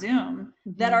here on Zoom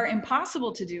that are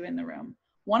impossible to do in the room.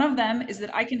 One of them is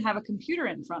that I can have a computer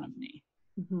in front of me.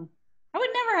 I would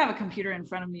never have a computer in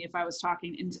front of me if I was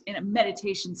talking in a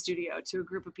meditation studio to a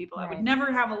group of people. I would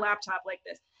never have a laptop like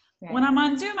this. When I'm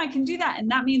on Zoom, I can do that. And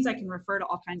that means I can refer to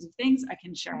all kinds of things. I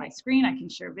can share my screen. I can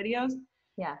share videos.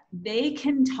 They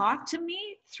can talk to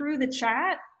me through the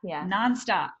chat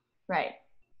nonstop.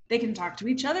 They can talk to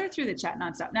each other through the chat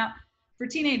nonstop. Now, for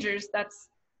teenagers, that's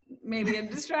maybe a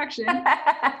distraction.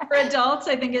 For adults,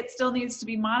 I think it still needs to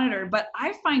be monitored, but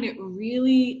I find it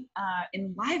really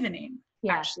enlivening,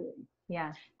 actually.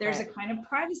 There's a kind of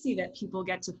privacy that people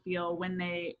get to feel when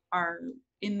they are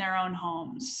in their own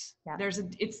homes.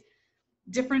 It's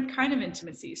different kind of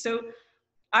intimacy. So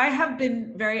I have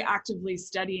been very actively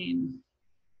studying,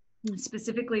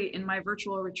 specifically in my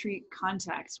virtual retreat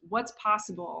context, what's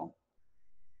possible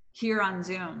here on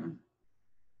Zoom,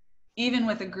 even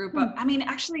with a group of,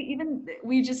 actually, even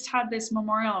we just had this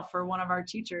memorial for one of our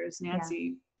teachers,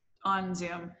 Nancy, on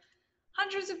Zoom.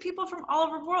 Hundreds of people from all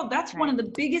over the world. That's one of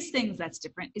the biggest things that's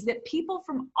different, is that people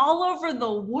from all over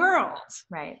the world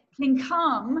can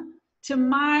come to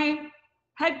my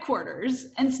headquarters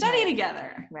and study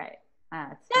together.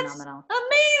 That's phenomenal.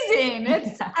 Amazing.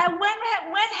 It's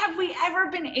when have we ever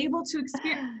been able to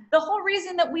experience the whole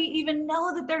reason that we even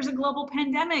know that there's a global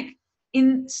pandemic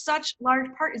in such large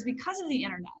part is because of the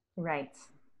internet.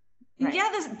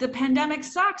 The pandemic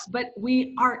sucks, but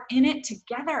we are in it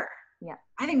together.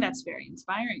 I think that's very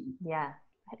inspiring. That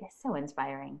is so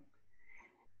inspiring.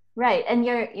 And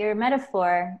your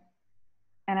metaphor,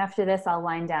 and after this I'll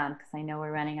wind down because I know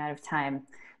we're running out of time,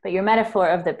 but your metaphor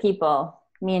of the people,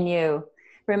 me and you,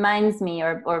 reminds me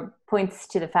or points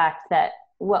to the fact that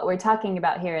what we're talking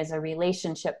about here is a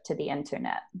relationship to the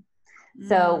internet.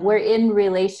 So we're in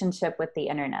relationship with the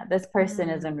internet. This person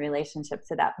is in relationship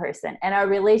to that person. And our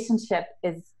relationship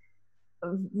is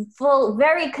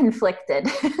very conflicted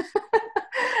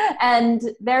and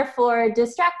therefore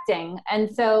distracting.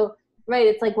 And so, right,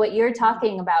 it's like what you're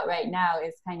talking about right now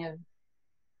is kind of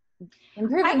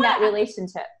improving that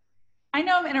relationship. I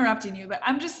know I'm interrupting you, but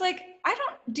I'm just like,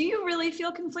 do you really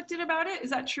feel conflicted about it?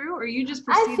 Is that true? Or you just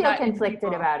perceive that? I feel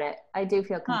conflicted about it. I do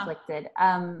feel conflicted.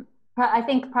 I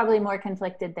think probably more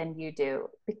conflicted than you do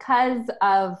because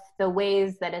of the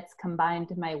ways that it's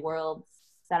combined my worlds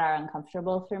that are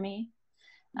uncomfortable for me.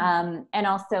 And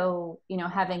also, you know,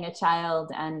 having a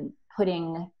child and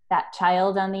putting that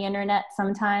child on the internet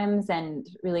sometimes and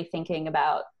really thinking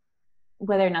about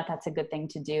whether or not that's a good thing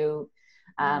to do,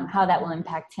 how that will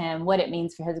impact him, what it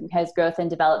means for his growth and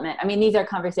development. I mean, these are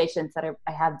conversations that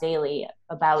I have daily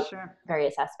about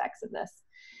various aspects of this.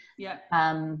 Yeah.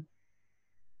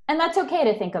 And that's okay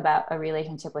to think about a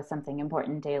relationship with something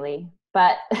important daily,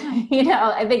 but you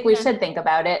know, I think we should think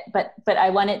about it, but I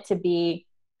want it to be,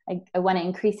 I want to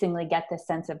increasingly get this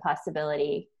sense of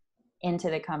possibility into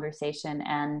the conversation,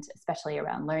 and especially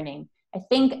around learning. I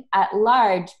think at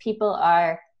large, people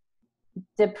are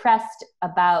depressed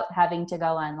about having to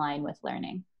go online with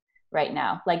learning right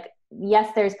now. Like,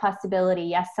 yes, there's possibility.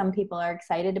 Yes, some people are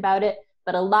excited about it,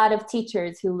 but a lot of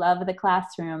teachers who love the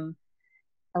classroom,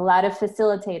 a lot of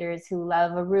facilitators who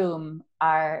love a room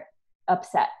are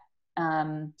upset.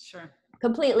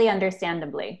 Completely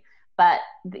understandably. But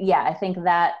yeah, I think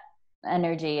that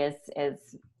energy is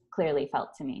clearly felt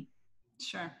to me.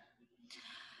 Sure.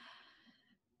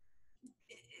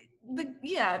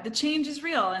 The change is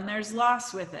real and there's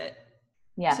loss with it.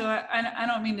 Yeah. So I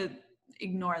don't mean to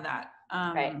ignore that.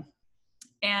 Right.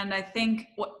 And I think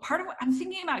I'm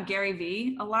thinking about Gary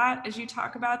Vee a lot as you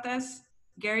talk about this.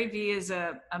 Gary Vee is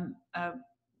a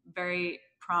very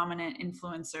prominent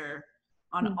influencer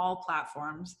on all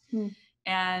platforms.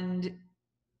 And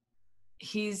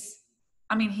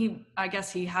I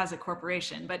guess he has a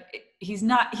corporation, but he's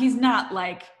not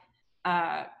like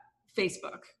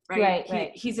Facebook,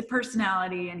 right? He's a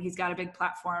personality and he's got a big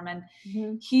platform, and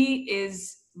he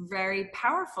is very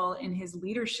powerful in his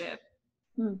leadership,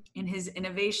 in his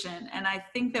innovation. And I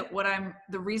think that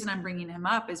the reason I'm bringing him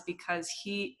up is because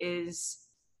he is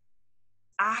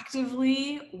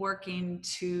actively working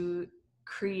to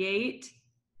create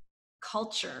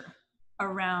culture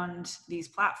around these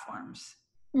platforms.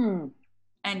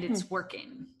 And it's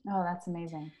working. Oh, that's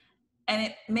amazing. And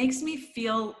it makes me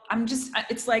feel,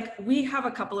 it's like we have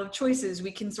a couple of choices.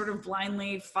 We can sort of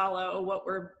blindly follow what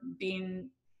we're being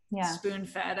spoon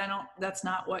fed. That's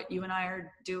not what you and I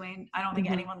are doing. I don't think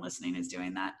anyone listening is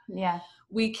doing that. Yeah.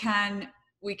 We can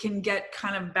get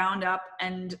kind of bound up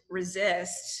and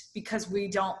resist because we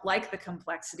don't like the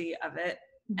complexity of it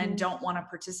and don't want to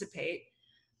participate.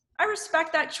 I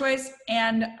respect that choice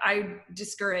and I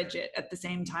discourage it at the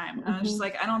same time. I'm just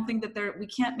like, I don't think that we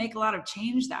can't make a lot of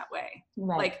change that way.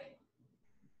 Right. Like,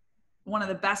 one of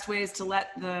the best ways to let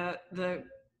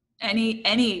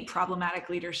any problematic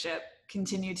leadership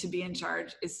continue to be in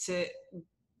charge is to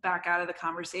back out of the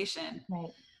conversation. Right.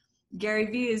 Gary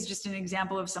Vee is just an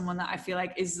example of someone that I feel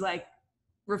like is like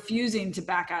refusing to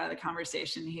back out of the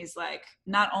conversation. He's like,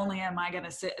 not only am I going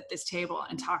to sit at this table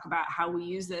and talk about how we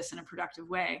use this in a productive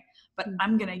way, but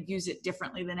I'm going to use it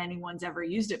differently than anyone's ever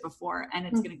used it before. And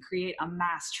it's going to create a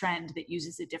mass trend that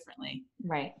uses it differently.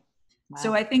 Right. Wow.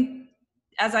 So I think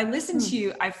as I listen to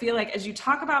you, I feel like as you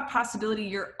talk about possibility,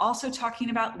 you're also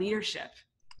talking about leadership.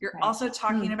 You're also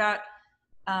talking about,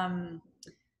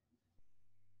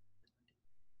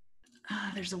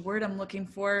 there's a word I'm looking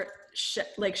for,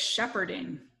 like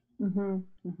shepherding.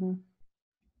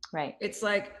 Right. It's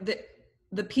like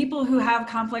the people who have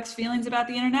complex feelings about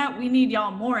the internet, we need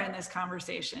y'all more in this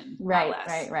conversation. Right.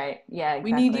 Yeah, exactly.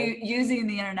 We need you using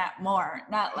the internet more,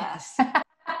 not less.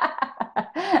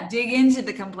 Dig into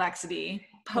the complexity,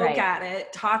 poke at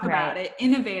it, talk about it,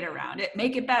 innovate around it,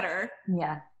 make it better.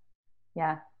 Yeah.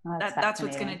 Oh, that's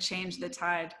what's going to change the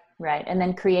tide. Right. And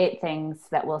then create things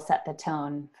that will set the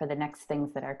tone for the next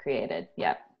things that are created.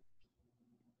 Yep.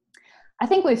 I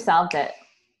think we've solved it.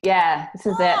 Yeah, this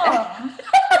is it.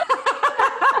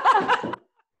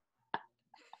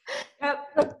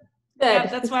 Yep. Good.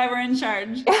 Yep, that's why we're in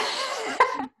charge.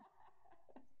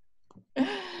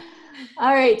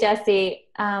 All right, Jesse.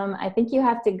 I think you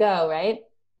have to go, right?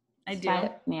 I do.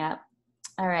 Yeah.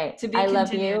 All right. To be I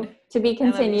continued. Love you. To be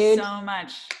continued. I love you so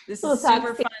much. This is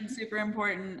super fun, super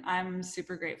important. I'm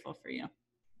super grateful for you.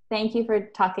 Thank you for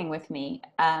talking with me.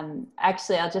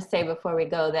 Actually, I'll just say before we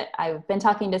go that I've been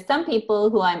talking to some people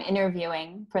who I'm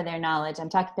interviewing for their knowledge. I'm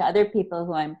talking to other people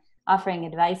who I'm offering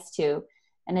advice to.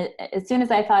 And as soon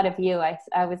as I thought of you,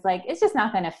 I was like, it's just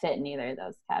not going to fit in either of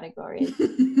those categories.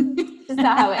 It's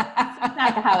not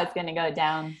how it's going to go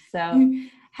down. So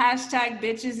hashtag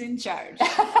bitches in charge.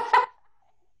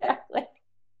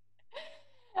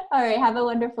 All right. Have a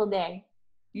wonderful day.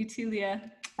 You too,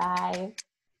 Leah. Bye.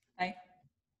 Bye.